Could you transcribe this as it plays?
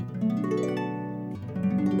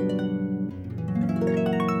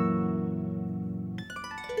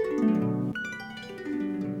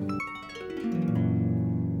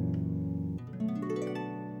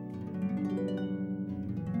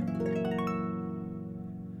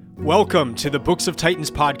Welcome to the Books of Titans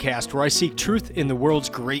podcast, where I seek truth in the world's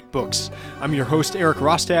great books. I'm your host, Eric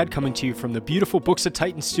Rostad, coming to you from the beautiful Books of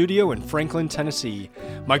Titans studio in Franklin, Tennessee.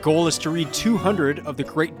 My goal is to read 200 of the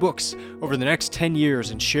great books over the next 10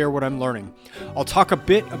 years and share what I'm learning. I'll talk a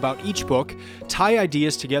bit about each book, tie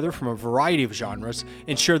ideas together from a variety of genres,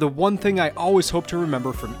 and share the one thing I always hope to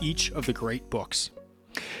remember from each of the great books.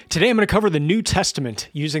 Today I'm going to cover the New Testament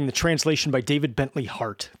using the translation by David Bentley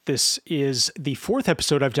Hart. This is the fourth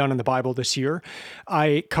episode I've done in the Bible this year.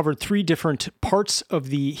 I covered three different parts of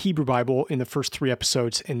the Hebrew Bible in the first three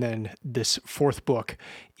episodes, and then this fourth book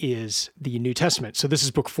is the New Testament. So this is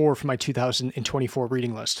book 4 for my 2024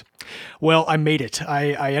 reading list. Well, I made it.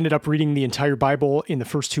 I ended up reading the entire Bible in the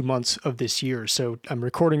first 2 months of this year. So I'm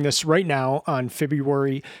recording this right now on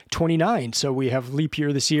February 29. So we have leap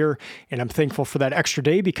year this year, and I'm thankful for that extra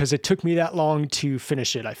day because it took me that long to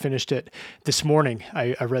finish it. I finished it this morning.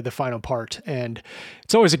 I read the final part, and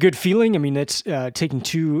it's always a good feeling. I mean, it's taking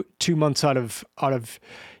two months out of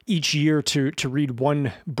each year to read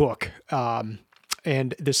one book.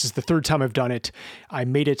 And this is the third time I've done it. I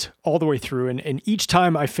made it all the way through, and each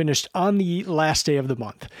time I finished on the last day of the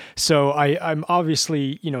month. So I'm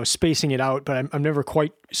obviously, spacing it out, but I'm never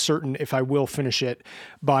quite certain if I will finish it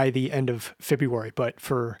by the end of February. But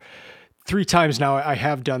for 3 times now, I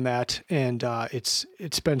have done that, and it's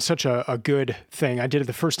been such a good thing. I did it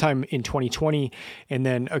the first time in 2020, and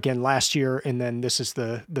then again last year, and then this is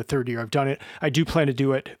the third year I've done it. I do plan to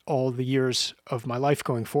do it all the years of my life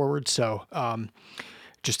going forward, so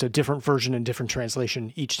just a different version and different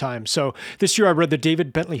translation each time. So this year I read the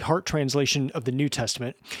David Bentley Hart translation of the New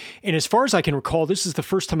Testament. And as far as I can recall, this is the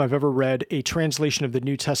first time I've ever read a translation of the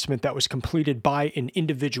New Testament that was completed by an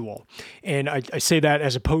individual. And I say that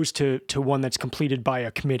as opposed to one that's completed by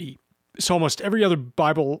a committee. So almost every other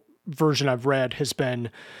Bible version I've read has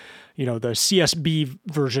been, the CSB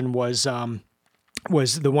version was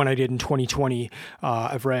the one I did in 2020.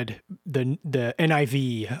 I've read the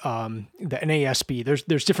NIV, the NASB.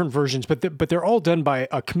 There's different versions, but they're all done by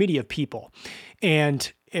a committee of people,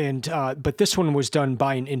 but this one was done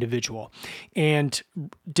by an individual. And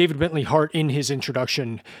David Bentley Hart, in his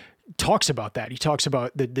introduction, talks about that. He talks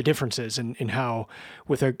about the differences and how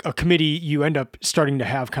with a committee you end up starting to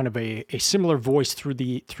have kind of a similar voice through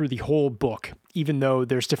the whole book, even though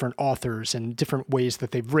there's different authors and different ways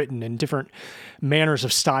that they've written and different manners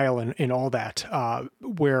of style and all that.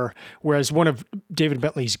 Whereas one of David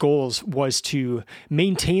Bentley's goals was to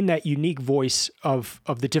maintain that unique voice of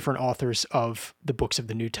the different authors of the books of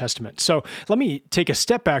the New Testament. So let me take a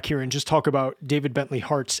step back here and just talk about David Bentley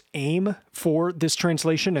Hart's aim for this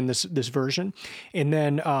translation and this version, and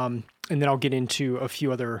then I'll get into a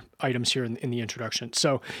few other items here in the introduction.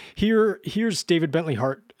 So here's David Bentley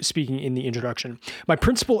Hart speaking in the introduction. My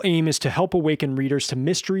principal aim is to help awaken readers to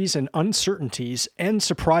mysteries and uncertainties and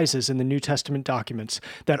surprises in the New Testament documents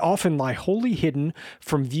that often lie wholly hidden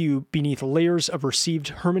from view beneath layers of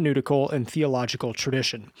received hermeneutical and theological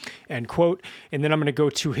tradition. End quote. And then I'm going to go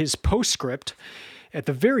to his postscript at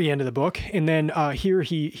the very end of the book. And then here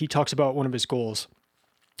he talks about one of his goals.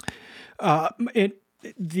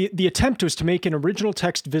 The attempt was to make an original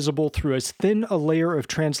text visible through as thin a layer of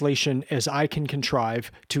translation as I can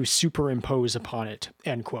contrive to superimpose upon it.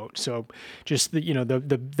 End quote. So just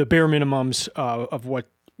the bare minimums of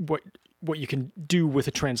what you can do with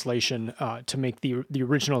a translation to make the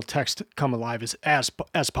original text come alive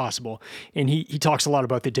as possible. And he talks a lot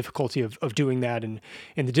about the difficulty of doing that and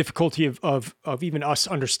the difficulty of even us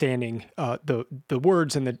understanding the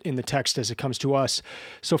words in the text as it comes to us,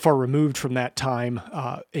 so far removed from that time,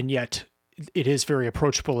 and yet it is very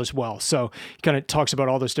approachable as well. So he kind of talks about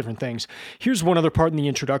all those different things. Here's one other part in the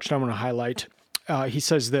introduction I want to highlight. He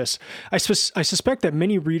says this: I suspect that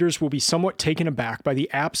many readers will be somewhat taken aback by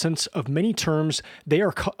the absence of many terms they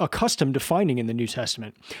are accustomed to finding in the New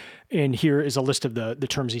Testament. And here is a list of the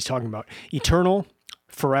terms he's talking about: eternal,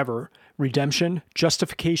 forever, redemption,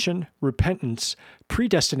 justification, repentance,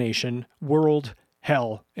 predestination, world,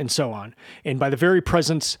 hell, and so on, and by the very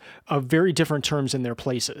presence of very different terms in their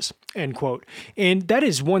places, end quote. And that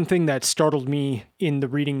is one thing that startled me in the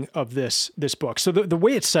reading of this book. So the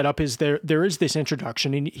way it's set up is there is this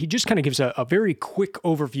introduction, and he just kind of gives a very quick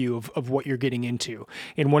overview of what you're getting into.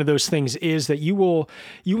 And one of those things is that you will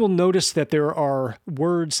notice that there are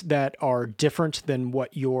words that are different than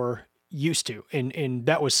what you're used to. And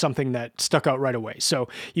that was something that stuck out right away. So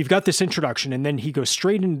you've got this introduction, and then he goes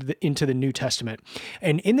straight into the New Testament.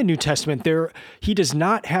 And in the New Testament, he does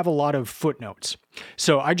not have a lot of footnotes.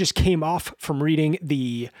 So I just came off from reading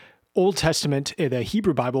the Old Testament, the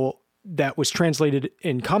Hebrew Bible, that was translated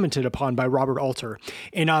and commented upon by Robert Alter.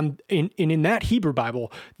 And in that Hebrew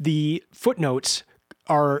Bible, the footnotes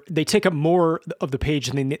they take up more of the page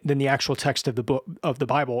than the actual text of the book of the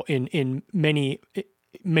Bible in many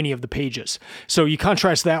of the pages. So you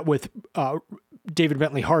contrast that with David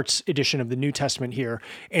Bentley Hart's edition of the New Testament here,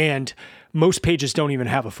 and most pages don't even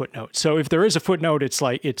have a footnote. So if there is a footnote, it's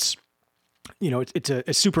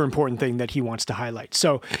a super important thing that he wants to highlight.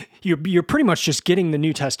 So you're pretty much just getting the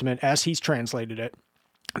New Testament as he's translated it.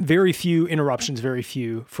 Very few interruptions, very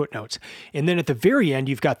few footnotes. And then at the very end,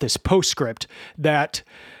 you've got this postscript that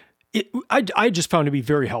I just found to be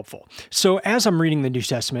very helpful. So as I'm reading the New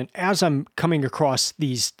Testament, as I'm coming across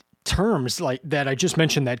these terms like that I just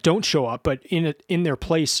mentioned that don't show up, but in their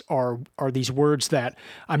place are these words that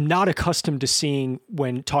I'm not accustomed to seeing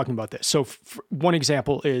when talking about this. So one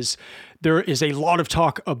example is there is a lot of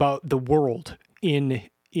talk about the world in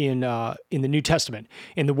the New Testament,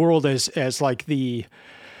 and the world as like the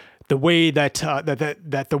way that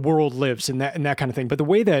the world lives and that kind of thing. But the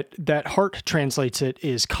way that Hart translates it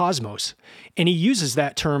is cosmos, and he uses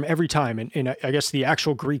that term every time. And I guess the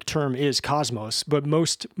actual Greek term is cosmos, but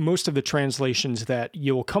most of the translations that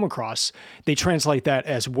you'll come across, they translate that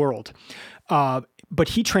as world. But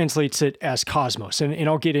he translates it as cosmos, and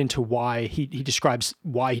I'll get into why he describes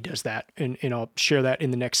why he does that, and I'll share that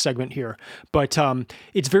in the next segment here. But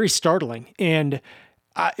it's very startling, and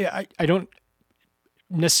I don't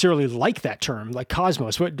necessarily like that term, like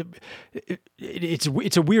cosmos.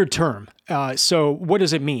 It's a weird term. So what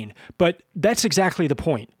does it mean? But that's exactly the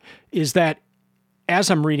point, is that as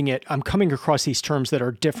I'm reading it, I'm coming across these terms that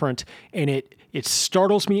are different, and it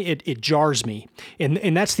startles me, it jars me.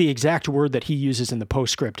 And that's the exact word that he uses in the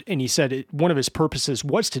postscript. And he said one of his purposes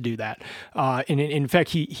was to do that. And in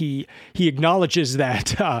fact, he acknowledges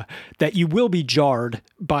that you will be jarred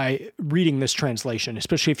by reading this translation,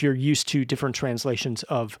 especially if you're used to different translations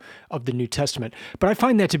of the New Testament. But I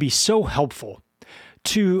find that to be so helpful.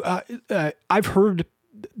 I've heard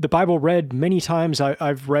the Bible read many times.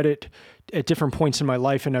 I've read it at different points in my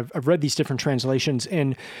life, and I've read these different translations.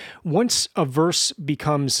 And once a verse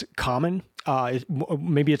becomes common,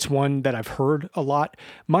 maybe it's one that I've heard a lot,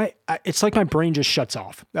 it's like my brain just shuts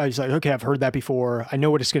off. I was like, okay, I've heard that before. I know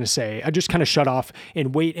what it's going to say. I just kind of shut off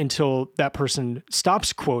and wait until that person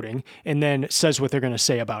stops quoting and then says what they're going to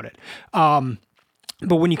say about it.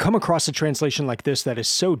 But when you come across a translation like this that is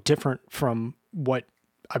so different from what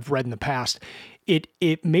I've read in the past,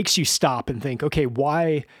 it makes you stop and think, okay,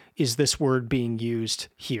 why is this word being used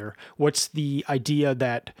here? What's the idea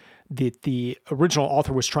that the original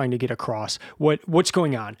author was trying to get across? What's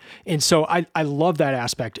going on? And so I love that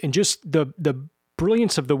aspect, and just the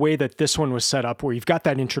brilliance of the way that this one was set up, where you've got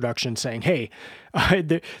that introduction saying, hey,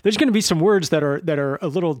 there's going to be some words that are a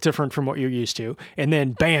little different from what you're used to. And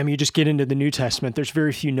then bam, you just get into the New Testament. There's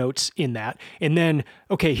very few notes in that. And then,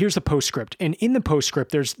 okay, here's the postscript. And in the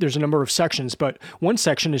postscript, there's a number of sections, but one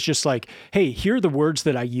section is just like, hey, here are the words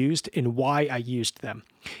that I used and why I used them.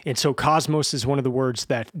 And so cosmos is one of the words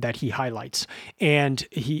that he highlights, and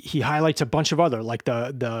he highlights a bunch of other, like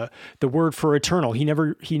the word for eternal. He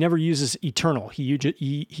never uses eternal. He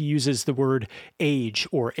uses the word age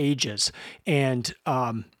or ages, and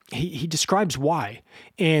he describes why.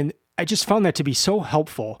 And I just found that to be so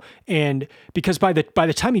helpful. And because by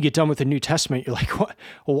the time you get done with the New Testament, you're like, what?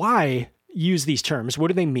 Why use these terms? What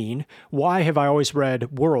do they mean? Why have I always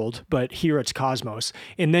read world, but here it's cosmos?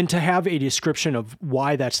 And then to have a description of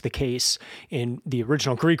why that's the case in the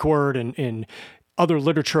original Greek word and in other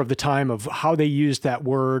literature of the time of how they used that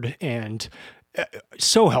word, and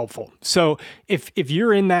so helpful. So if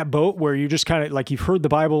you're in that boat where you're just kind of like, you've heard the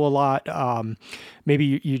Bible a lot,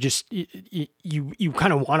 maybe you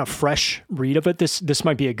kind of want a fresh read of it, this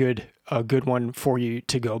might be a good one for you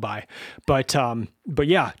to go by. But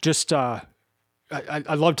yeah, just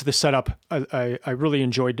I loved the setup. I really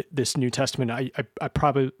enjoyed this New Testament. I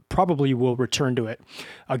probably will return to it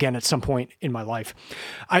again at some point in my life.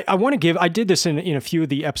 I want to give, I did this in a few of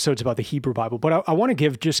the episodes about the Hebrew Bible, but I want to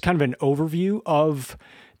give just kind of an overview of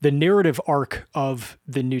the narrative arc of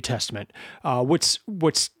the New Testament. What's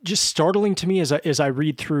just startling to me as I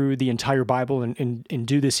read through the entire Bible and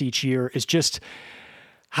do this each year is just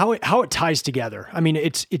how it ties together. I mean,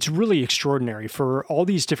 it's really extraordinary for all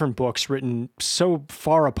these different books written so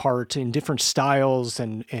far apart in different styles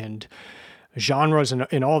and genres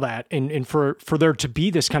and all that, and for there to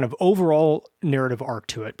be this kind of overall narrative arc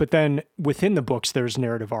to it. But then within the books, there's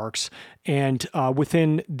narrative arcs, and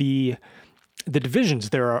within the the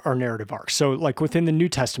divisions there are narrative arcs. So like within the New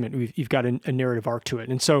Testament, you've got a narrative arc to it.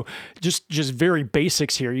 And so just very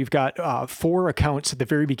basics here. You've got 4 accounts at the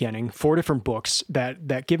very beginning, 4 different books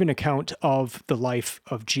that give an account of the life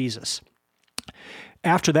of Jesus.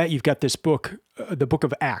 After that, you've got this book, the book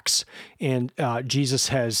of Acts, and Jesus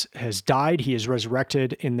has died, he is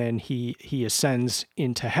resurrected, and then he ascends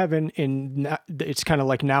into heaven. And it's kind of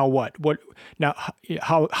like, now what? Now?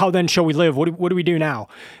 How then shall we live? What do we do now?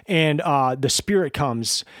 And the Spirit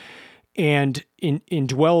comes and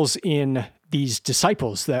indwells in these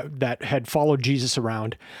disciples that had followed Jesus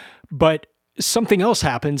around. But something else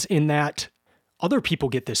happens in that other people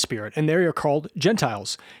get this Spirit, and they are called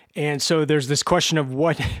Gentiles. And so there's this question of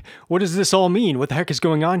what does this all mean? What the heck is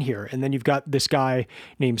going on here? And then you've got this guy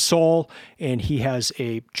named Saul, and he has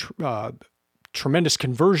a tremendous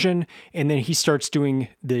conversion, and then he starts doing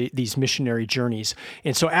these missionary journeys.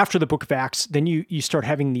 And so after the book of Acts, then you start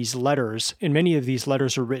having these letters, and many of these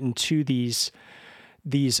letters are written to these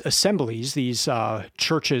assemblies, these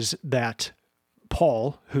churches that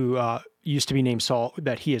Paul, who used to be named Saul,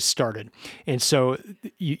 that he has started. And so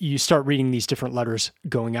you start reading these different letters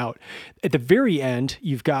going out. At the very end,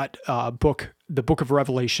 you've got the book of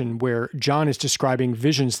Revelation, where John is describing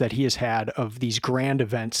visions that he has had of these grand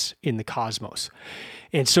events in the cosmos.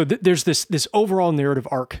 And so there's this overall narrative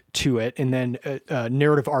arc to it, and then a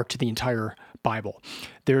narrative arc to the entire Bible.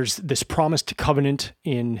 There's this promised covenant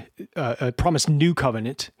a promised new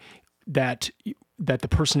covenant that the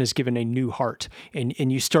person is given a new heart.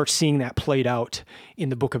 And you start seeing that played out in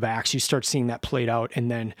the book of Acts. You start seeing that played out,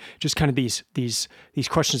 and then just kind of these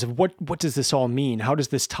questions of what does this all mean? How does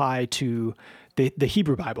this tie to the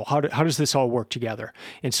Hebrew Bible? How does this all work together?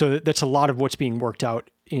 And so that's a lot of what's being worked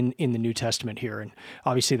out in the New Testament here. And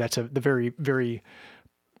obviously that's the very, very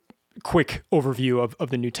quick overview of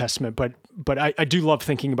the New Testament, but I do love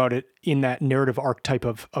thinking about it in that narrative arc type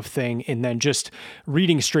of thing. And then just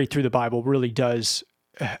reading straight through the Bible really does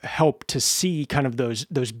help to see kind of those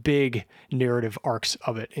big narrative arcs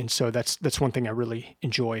of it. And so that's one thing I really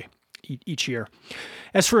enjoy each year.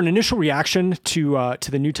 As for an initial reaction to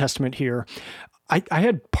the New Testament here, I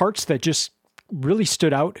had parts that just really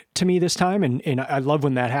stood out to me this time, and I love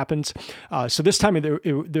when that happens. So this time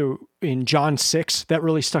in John 6, that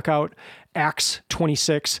really stuck out. Acts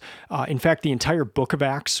 26. In fact, the entire book of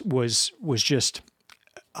Acts was just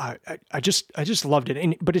I just loved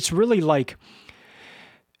it. But it's really like,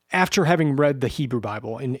 after having read the Hebrew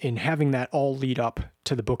Bible and having that all lead up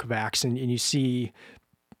to the book of Acts, and you see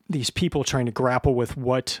these people trying to grapple with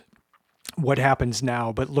what happens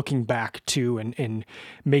now, but looking back to and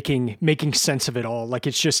making sense of it all. Like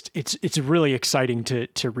it's really exciting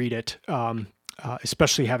to read it,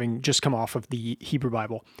 especially having just come off of the Hebrew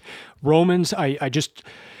Bible. Romans,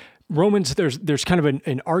 Romans, there's kind of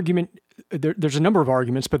an argument. There's a number of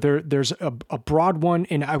arguments, but there's a broad one,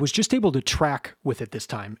 and I was just able to track with it this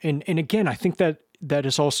time. And again, I think that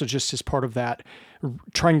is also just as part of that,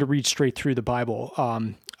 trying to read straight through the Bible.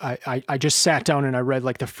 I just sat down and I read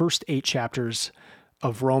like the first 8 chapters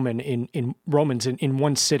of Romans in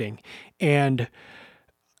one sitting, and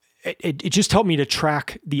it just helped me to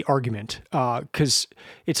track the argument, because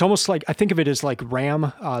it's almost like, I think of it as like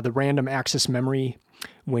RAM, the random access memory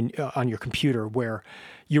when on your computer, where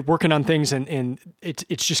you're working on things and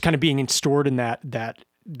it's just kind of being stored in that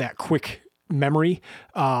quick memory,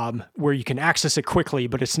 where you can access it quickly,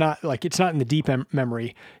 but it's not in the deep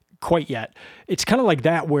memory quite yet. It's kind of like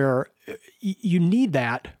that, where you need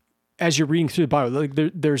that as you're reading through the Bible. Like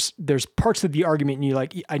there's parts of the argument, and you're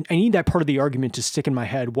like, I need that part of the argument to stick in my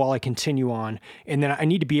head while I continue on, and then I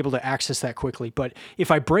need to be able to access that quickly. But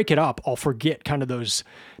if I break it up, I'll forget kind of those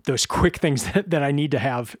quick things that I need to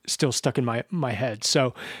have still stuck in my head.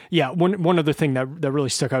 So yeah, one other thing that really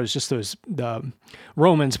stuck out is just the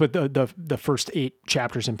Romans, but the first 8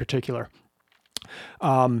 chapters in particular.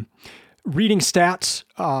 Reading stats,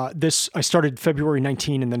 I started February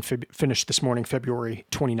 19 and then finished this morning, February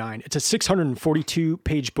 29. It's a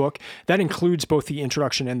 642-page book. That includes both the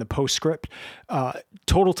introduction and the postscript.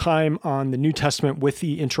 Total time on the New Testament with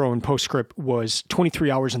the intro and postscript was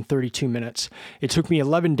 23 hours and 32 minutes. It took me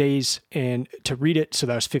 11 days to read it, so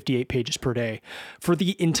that was 58 pages per day. For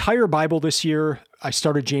the entire Bible this year, I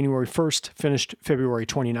started January 1st, finished February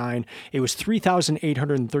 29. It was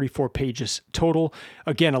 3,834 pages total.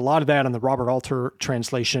 Again, a lot of that on the Robert Alter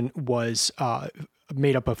translation was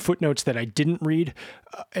made up of footnotes that I didn't read.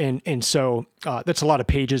 And so that's a lot of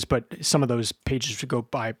pages, but some of those pages would go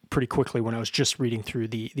by pretty quickly when I was just reading through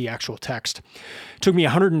the actual text. It took me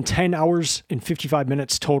 110 hours and 55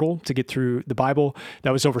 minutes total to get through the Bible.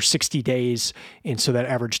 That was over 60 days, and so that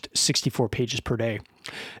averaged 64 pages per day.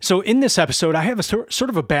 So in this episode, I have a sort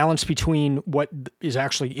of a balance between what is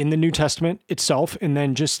actually in the New Testament itself and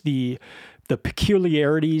then just the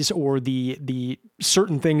peculiarities or the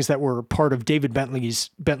certain things that were part of David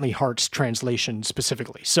Bentley Hart's translation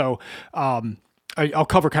specifically. So I'll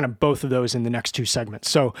cover kind of both of those in the next two segments.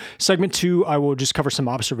 So segment 2, I will just cover some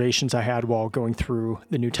observations I had while going through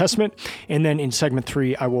the New Testament. And then in segment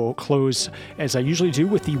 3, I will close, as I usually do,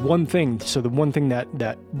 with the one thing. So the one thing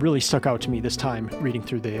that really stuck out to me this time reading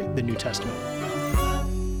through the New Testament.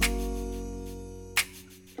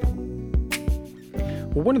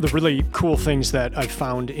 Well, one of the really cool things that I've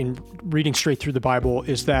found in reading straight through the Bible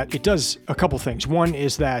is that it does a couple things. One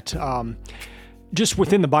is that just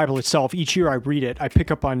within the Bible itself, each year I read it, I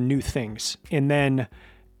pick up on new things. And then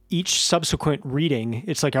each subsequent reading,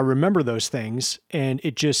 it's like I remember those things, and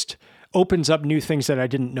it just opens up new things that I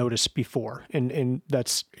didn't notice before. And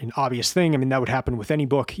that's an obvious thing. I mean, that would happen with any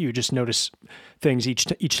book. You just notice things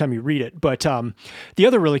each time you read it. But the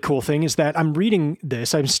other really cool thing is that I'm reading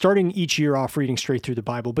this. I'm starting each year off reading straight through the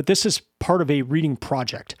Bible, but this is part of a reading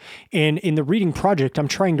project. And in the reading project, I'm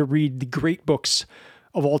trying to read the great books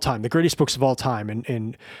of all time, the greatest books of all time.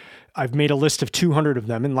 And I've made a list of 200 of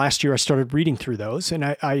them. And last year I started reading through those. And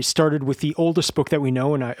I started with the oldest book that we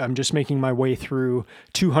know. And I'm just making my way through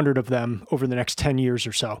 200 of them over the next 10 years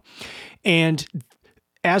or so. And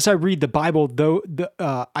as I read the Bible, though,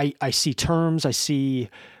 I see terms, I see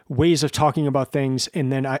ways of talking about things.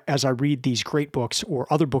 And then as I read these great books or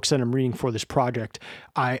other books that I'm reading for this project,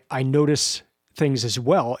 I notice things as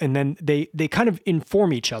well. And then they kind of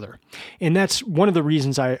inform each other. And that's one of the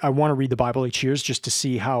reasons I want to read the Bible each year, is just to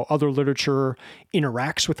see how other literature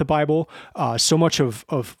interacts with the Bible. So much of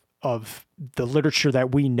the literature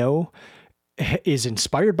that we know is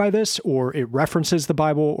inspired by this, or it references the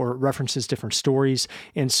Bible, or it references different stories.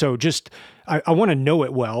 And so just, I want to know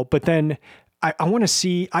it well, but then I want to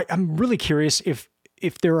see, I'm really curious if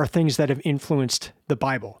there are things that have influenced the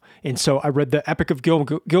Bible. And so I read the Epic of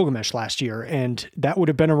Gilgamesh last year, and that would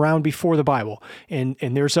have been around before the Bible. And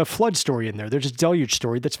there's a flood story in there. There's a deluge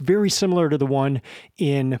story that's very similar to the one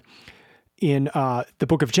in the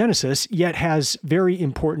book of Genesis, yet has very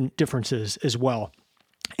important differences as well.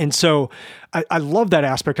 And so I love that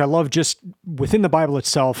aspect. I love just within the Bible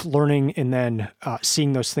itself, learning and then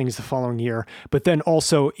seeing those things the following year, but then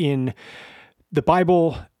also in the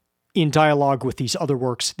Bible in dialogue with these other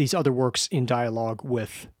works in dialogue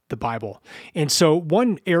with the Bible. And so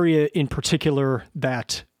one area in particular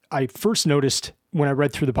that I first noticed when I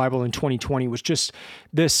read through the Bible in 2020 was just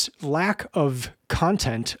this lack of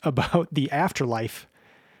content about the afterlife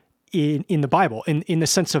in the Bible, in the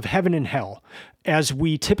sense of heaven and hell, as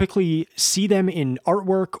we typically see them in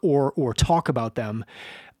artwork or talk about them.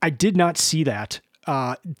 I did not see that.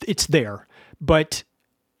 It's there, but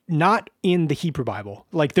not in the Hebrew Bible.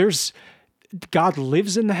 Like God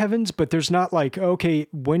lives in the heavens, but there's not like, okay,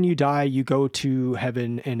 when you die, you go to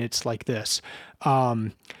heaven and it's like this.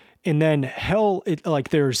 And then hell, like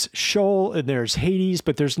there's Sheol and there's Hades,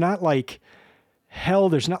 but there's not like hell.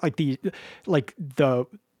 There's not like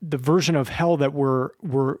the version of hell that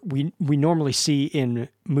we normally see in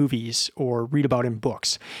movies or read about in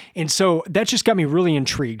books. And so that just got me really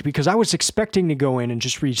intrigued, because I was expecting to go in and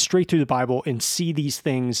just read straight through the Bible and see these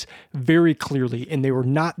things very clearly, and they were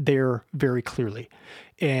not there very clearly.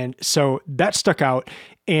 And so that stuck out.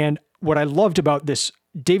 And what I loved about this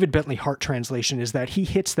David Bentley Hart translation is that he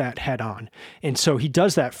hits that head on. And so he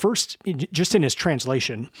does that first just in his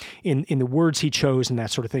translation, in the words he chose and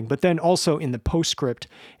that sort of thing, but then also in the postscript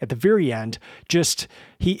at the very end, just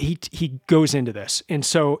he goes into this. And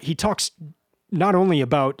so he talks not only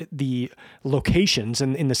about the locations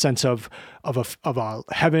in the sense of a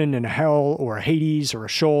heaven and a hell, or a Hades or a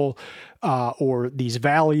Sheol, or these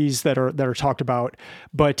valleys that are talked about,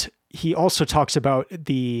 but he also talks about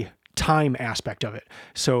the time aspect of it.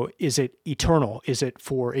 So is it eternal? Is it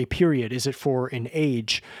for a period? Is it for an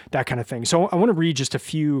age? That kind of thing. So I want to read just a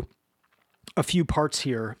few parts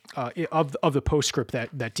here of the postscript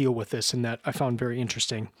that deal with this and that I found very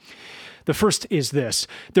interesting. The first is this: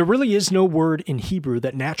 there really is no word in Hebrew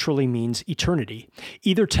that naturally means eternity,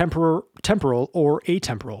 either temporal or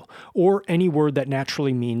atemporal, or any word that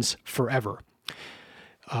naturally means forever.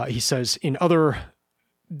 He says in other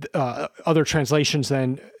other translations,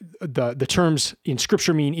 then the terms in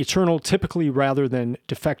Scripture mean eternal, typically rather than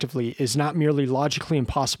defectively, is not merely logically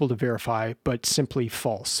impossible to verify, but simply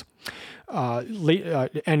false.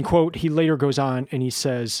 End quote. He later goes on and he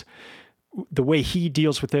says the way he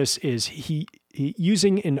deals with this is he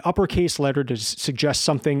using an uppercase letter to suggest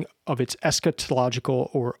something of its eschatological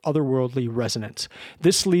or otherworldly resonance.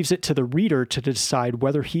 This leaves it to the reader to decide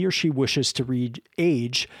whether he or she wishes to read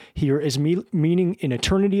age here as meaning an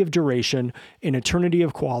eternity of duration, an eternity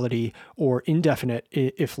of quality, or indefinite,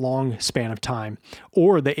 if long, span of time,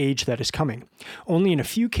 or the age that is coming. Only in a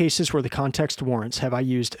few cases where the context warrants have I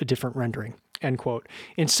used a different rendering, end quote.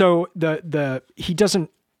 And so he doesn't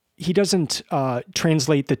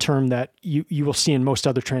translate the term that you will see in most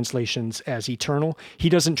other translations as eternal. He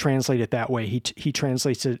doesn't translate it that way. He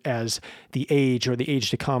translates it as the age or the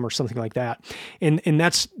age to come or something like that. And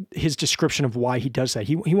that's his description of why he does that.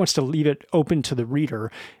 He wants to leave it open to the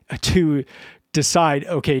reader to decide,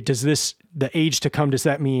 okay, the age to come, does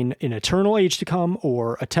that mean an eternal age to come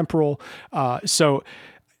or a temporal? So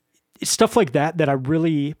stuff like that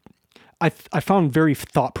I found very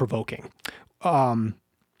thought-provoking.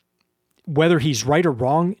 Whether he's right or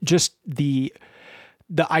wrong, just the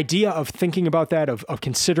idea of thinking about that, of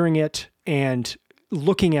considering it and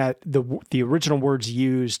looking at the original words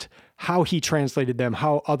used, how he translated them,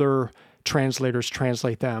 how other translators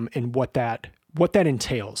translate them, and what that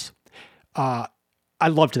entails. I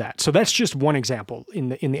loved that. So that's just one example in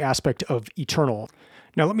the aspect of eternal.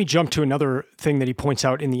 Now let me jump to another thing that he points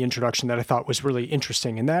out in the introduction that I thought was really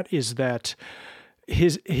interesting, and that is that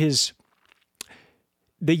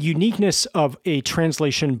the uniqueness of a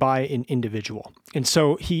translation by an individual. And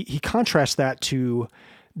so he contrasts that to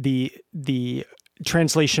the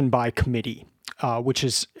translation by committee, which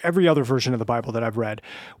is every other version of the Bible that I've read,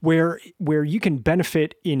 where you can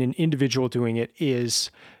benefit in an individual doing it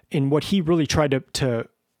is, and what he really tried to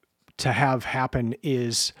have happen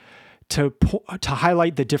is to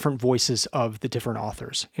highlight the different voices of the different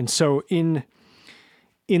authors. And so in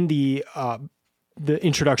the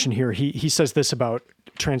introduction here, he says this about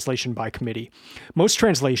translation by committee. Most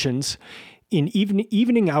translations, in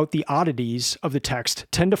evening out the oddities of the text,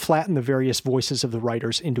 tend to flatten the various voices of the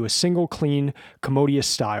writers into a single, clean, commodious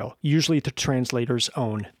style, usually the translator's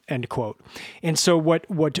own, end quote. And so what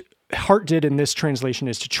Hart did in this translation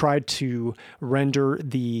is to try to render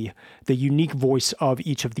the unique voice of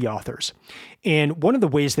each of the authors. And one of the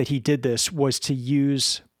ways that he did this was to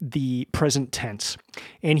use the present tense.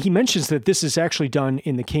 And he mentions that this is actually done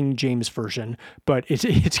in the King James Version, but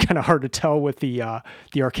it's kind of hard to tell with the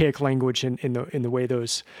archaic language in the way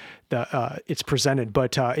it's presented.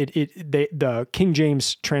 But the King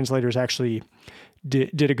James translators actually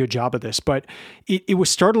did a good job of this. But it was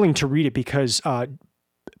startling to read it because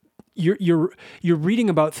you're reading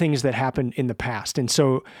about things that happened in the past, and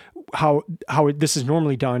so how this is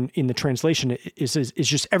normally done in the translation is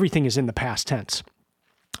just everything is in the past tense.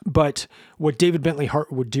 But what David Bentley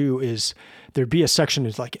Hart would do is there'd be a section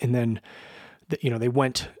is like, and then they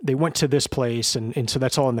went to this place, and so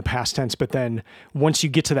that's all in the past tense. But then once you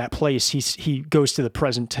get to that place, he goes to the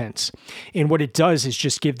present tense, and what it does is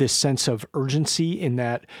just give this sense of urgency in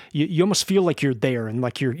that you almost feel like you're there and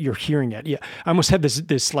like you're hearing it. Yeah, I almost had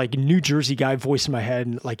this like New Jersey guy voice in my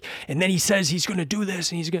head, and then he says he's going to do this,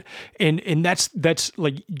 and he's going and that's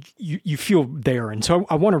like you feel there. And so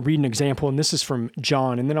I want to read an example, and this is from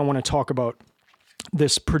John, and then I want to talk about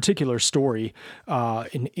this particular story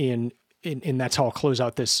and that's how I'll close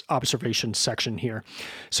out this observation section here.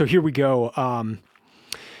 So here we go. On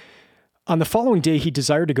the following day, he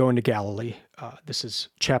desired to go into Galilee. This is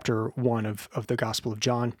chapter 1 of the Gospel of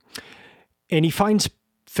John. And he finds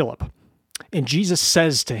Philip. And Jesus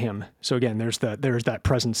says to him, so again, there's that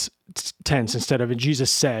present tense instead of, and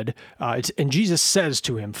Jesus said, and Jesus says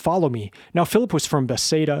to him, follow me. Now Philip was from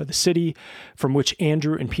Bethsaida, the city from which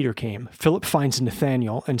Andrew and Peter came. Philip finds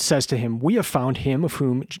Nathanael and says to him, we have found him of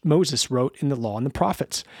whom Moses wrote in the law and the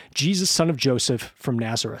prophets, Jesus, son of Joseph from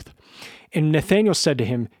Nazareth. And Nathanael said to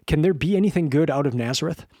him, can there be anything good out of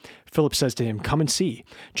Nazareth? Philip says to him, come and see.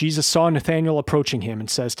 Jesus saw Nathanael approaching him and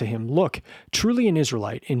says to him, look, truly an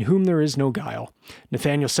Israelite, in whom there is no guile.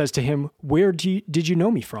 Nathanael says to him, where did you know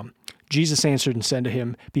me from? Jesus answered and said to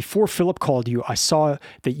him, before Philip called you, I saw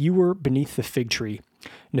that you were beneath the fig tree.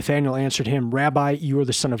 Nathanael answered him, Rabbi, you are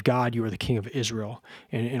the Son of God, you are the King of Israel.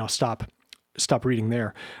 And I'll stop reading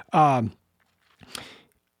there.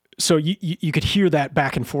 So you could hear that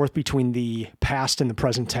back and forth between the past and the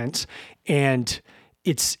present tense, and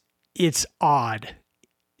it's odd,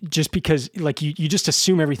 just because like you just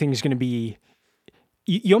assume everything is going to be.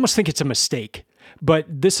 You almost think it's a mistake, but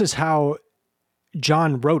this is how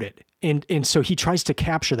John wrote it. And so he tries to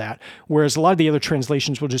capture that, whereas a lot of the other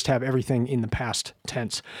translations will just have everything in the past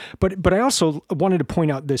tense. But I also wanted to point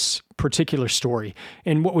out this particular story.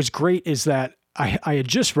 And what was great is that I had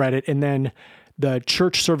just read it, and then the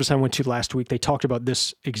church service I went to last week, they talked about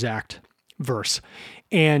this exact verse.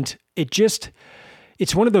 And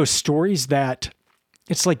it's one of those stories that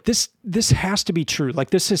it's like, this has to be true. Like,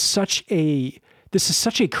 this is such a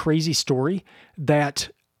crazy story that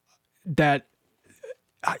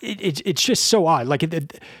it's just so odd. Like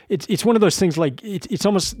it's one of those things. Like it's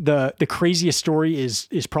almost the craziest story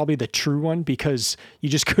is probably the true one, because you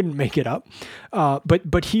just couldn't make it up.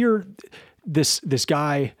 But here, this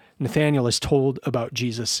guy Nathaniel is told about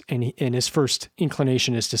Jesus, and his first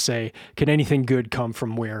inclination is to say, "Can anything good come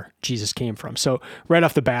from where Jesus came from?" So right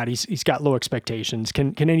off the bat, he's got low expectations.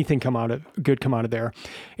 Can anything come out of there?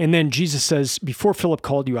 And then Jesus says, "Before Philip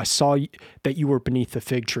called you, I saw that you were beneath the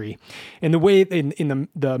fig tree." And the way in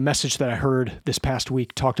the message that I heard this past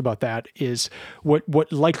week talked about that is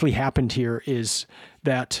what likely happened here is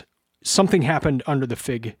that something happened under the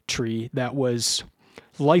fig tree that was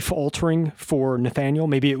life-altering for Nathaniel.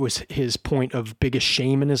 Maybe it was his point of biggest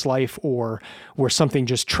shame in his life, or where something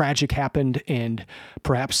just tragic happened, and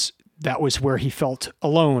perhaps that was where he felt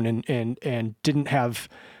alone and didn't have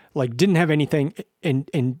anything,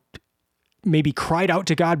 and maybe cried out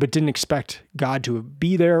to God but didn't expect God to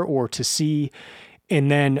be there or to see.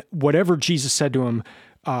 And then whatever Jesus said to him,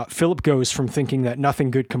 Philip goes from thinking that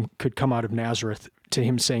nothing good could come out of Nazareth to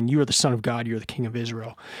him saying, "You are the Son of God, you're the King of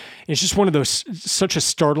Israel." And it's just one of those, such a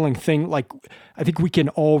startling thing. Like, I think we can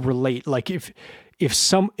all relate. Like if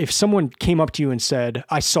someone came up to you and said,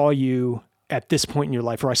 "I saw you at this point in your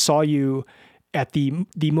life," or "I saw you at the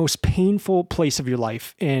most painful place of your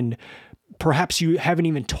life," and perhaps you haven't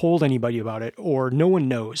even told anybody about it, or no one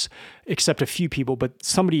knows except a few people, but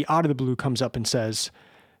somebody out of the blue comes up and says,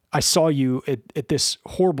 "I saw you at this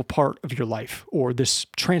horrible part of your life, or this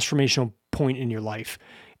transformational point in your life,"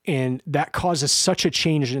 and that causes such a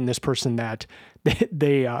change in this person that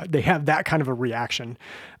they have that kind of a reaction.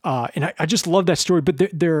 And I just love that story. But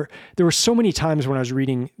there were so many times when I was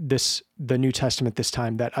reading the New Testament this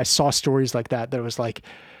time, that I saw stories like that I was like,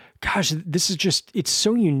 gosh, this is just, it's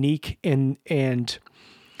so unique, and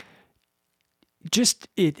just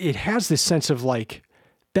it has this sense of like,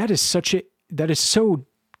 that is so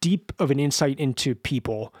deep of an insight into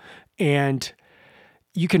people. And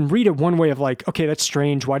you can read it one way of like, okay, that's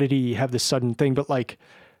strange. Why did he have this sudden thing? But like,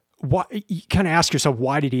 why, you kind of ask yourself,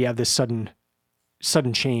 why did he have this sudden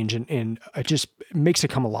change? And it just makes it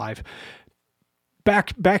come alive.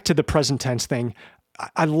 Back to the present tense thing.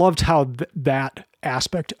 I loved how that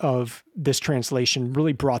aspect of this translation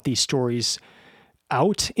really brought these stories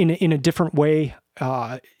out in a different way.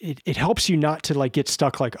 It helps you not to like get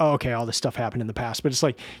stuck like, oh, okay, all this stuff happened in the past, but it's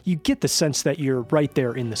like you get the sense that you're right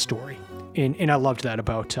there in the story, and I loved that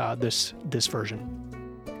about this version.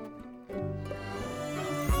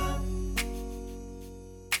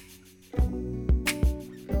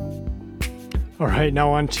 All right,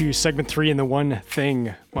 now on to segment 3 and the one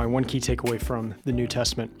thing, my one key takeaway from the New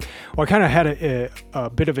Testament. Well, I kind of had a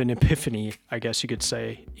bit of an epiphany, I guess you could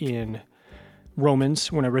say, in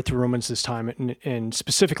Romans, when I read through Romans this time, and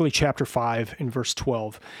specifically chapter 5 and verse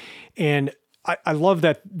 12. And I love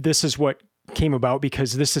that this is what came about,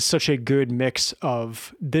 because this is such a good mix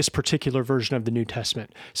of this particular version of the New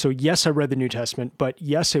Testament. So yes, I read the New Testament, but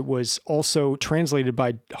yes, it was also translated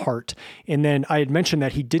by Hart. And then I had mentioned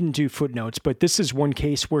that he didn't do footnotes, but this is one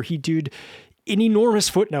case where he did an enormous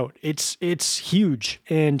footnote. It's huge.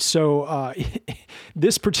 And so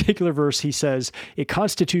this particular verse, he says, it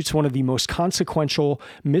constitutes one of the most consequential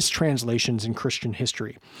mistranslations in Christian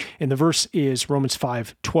history. And the verse is Romans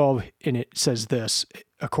 5:12, and it says this,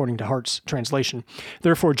 according to Hart's translation: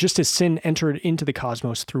 "Therefore, just as sin entered into the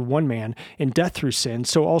cosmos through one man, and death through sin,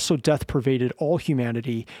 so also death pervaded all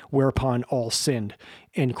humanity, whereupon all sinned."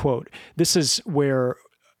 End quote. This is where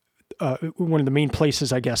one of the main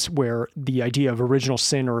places, I guess, where the idea of original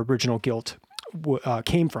sin or original guilt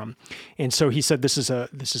came from. And so he said this is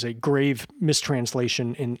a grave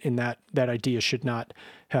mistranslation, in that idea should not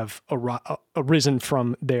have arisen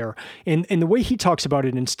from there. And the way he talks about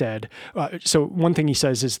it instead, so one thing he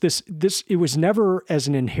says is this it was never as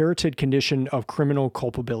an inherited condition of criminal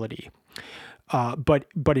culpability,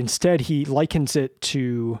 but instead he likens it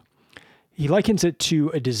to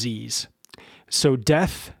a disease. So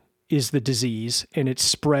death is the disease, and it's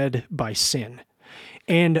spread by sin.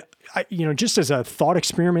 And just as a thought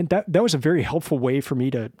experiment, that was a very helpful way for me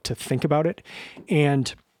to think about it.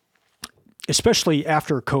 And especially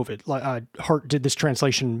after COVID, Hart did this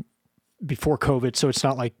translation before COVID, so it's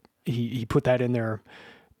not like he put that in there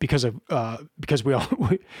because we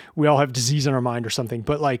all have disease in our mind or something.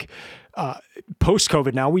 But like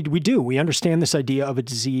post-COVID now, we understand this idea of a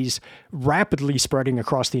disease rapidly spreading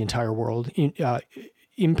across the entire world,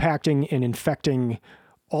 impacting and infecting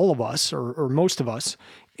all of us or most of us.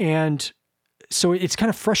 And so it's kind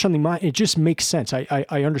of fresh on the mind. It just makes sense. I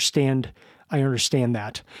understand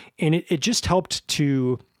that. And it just helped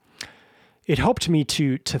me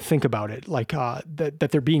to think about it, like that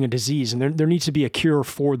there being a disease, and there needs to be a cure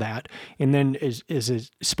for that. And then as is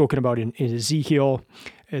spoken about in Ezekiel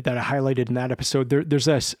that I highlighted in that episode, there's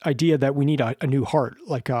this idea that we need a new heart,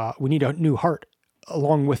 like we need a new heart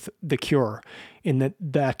along with the cure. And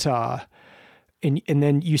and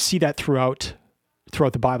then you see that throughout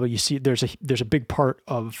the Bible. You see there's a big part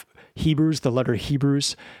of Hebrews, the letter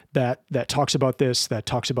Hebrews, that talks about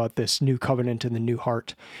this new covenant and the new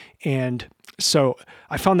heart. And so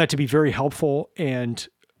I found that to be very helpful. And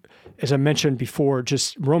as I mentioned before,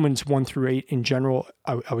 just Romans 1-8 in general,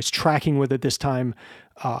 I was tracking with it this time,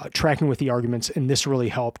 tracking with the arguments, and this really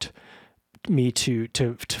helped me to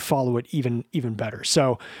follow it even better.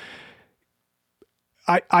 So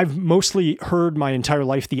I've mostly heard my entire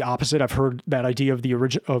life the opposite. I've heard that idea of the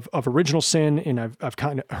original sin, and I've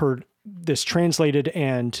kind of heard this translated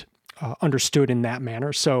and understood in that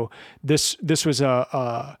manner. So this was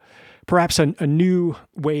perhaps a new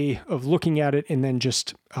way of looking at it, and then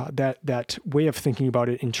just that way of thinking about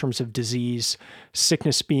it in terms of disease,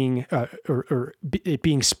 sickness being or it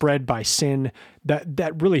being spread by sin.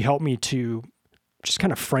 That really helped me to just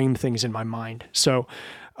kind of frame things in my mind. So.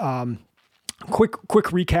 Quick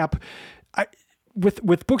recap.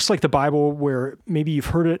 With books like the Bible, where maybe you've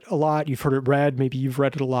heard it a lot, you've heard it read, maybe you've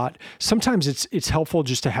read it a lot. Sometimes it's helpful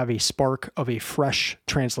just to have a spark of a fresh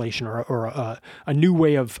translation or a new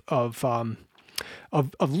way of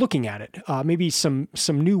looking at it. Maybe some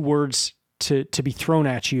new words to be thrown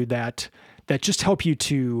at you that just help you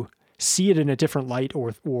to see it in a different light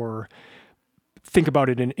or think about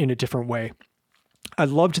it in a different way. I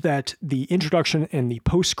loved that the introduction and the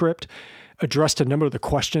postscript addressed a number of the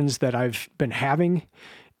questions that I've been having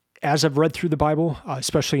as I've read through the Bible,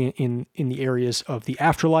 especially in the areas of the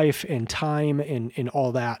afterlife and time and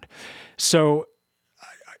all that. So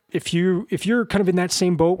if you're kind of in that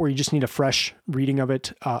same boat where you just need a fresh reading of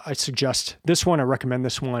it, I suggest this one. I recommend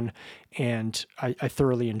this one, and I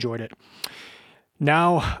thoroughly enjoyed it.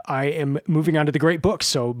 Now I am moving on to the great books.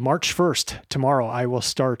 So March 1st, tomorrow, I will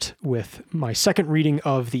start with my second reading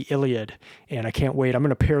of the Iliad, and I can't wait. I'm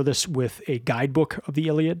going to pair this with a guidebook of the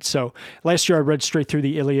Iliad. So last year I read straight through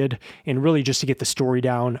the Iliad, and really just to get the story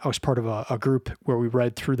down. I was part of a group where we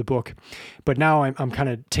read through the book, but now I'm kind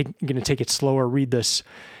of going to take it slower, read this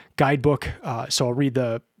guidebook. So I'll read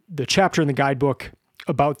the chapter in the guidebook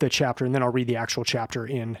about the chapter, and then I'll read the actual chapter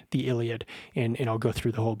in the Iliad, and I'll go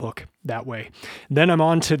through the whole book that way. Then I'm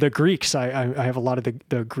on to the Greeks. I have a lot of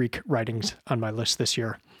the Greek writings on my list this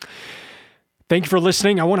year. Thank you for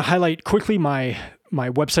listening. I want to highlight quickly my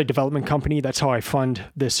website development company. That's how I fund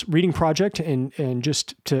this reading project, and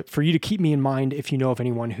just for you to keep me in mind if you know of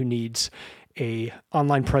anyone who needs a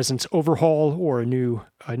online presence overhaul or a new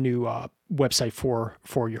website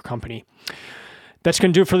for your company. That's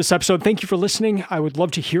going to do it for this episode. Thank you for listening. I would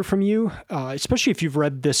love to hear from you, especially if you've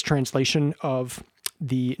read this translation of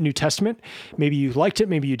the New Testament. Maybe you liked it,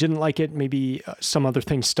 maybe you didn't like it, maybe some other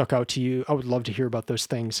things stuck out to you. I would love to hear about those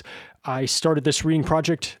things. I started this reading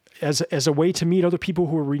project as a way to meet other people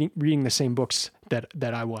who are reading the same books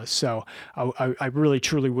that I was. So I really,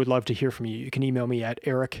 truly would love to hear from you. You can email me at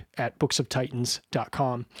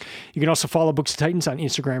eric@booksoftitans.com. You can also follow Books of Titans on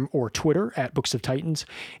Instagram or Twitter at Books of Titans.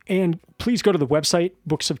 And please go to the website,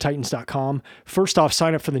 booksoftitans.com. First off,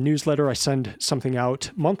 sign up for the newsletter. I send something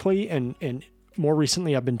out monthly, and more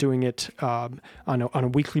recently, I've been doing it on a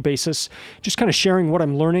weekly basis, just kind of sharing what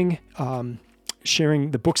I'm learning, sharing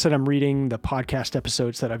the books that I'm reading, the podcast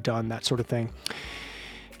episodes that I've done, that sort of thing.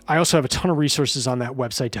 I also have a ton of resources on that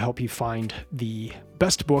website to help you find the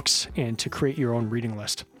best books and to create your own reading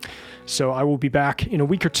list. So I will be back in a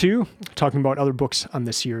week or two talking about other books on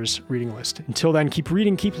this year's reading list. Until then, keep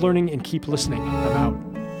reading, keep learning, and keep listening. I'm out.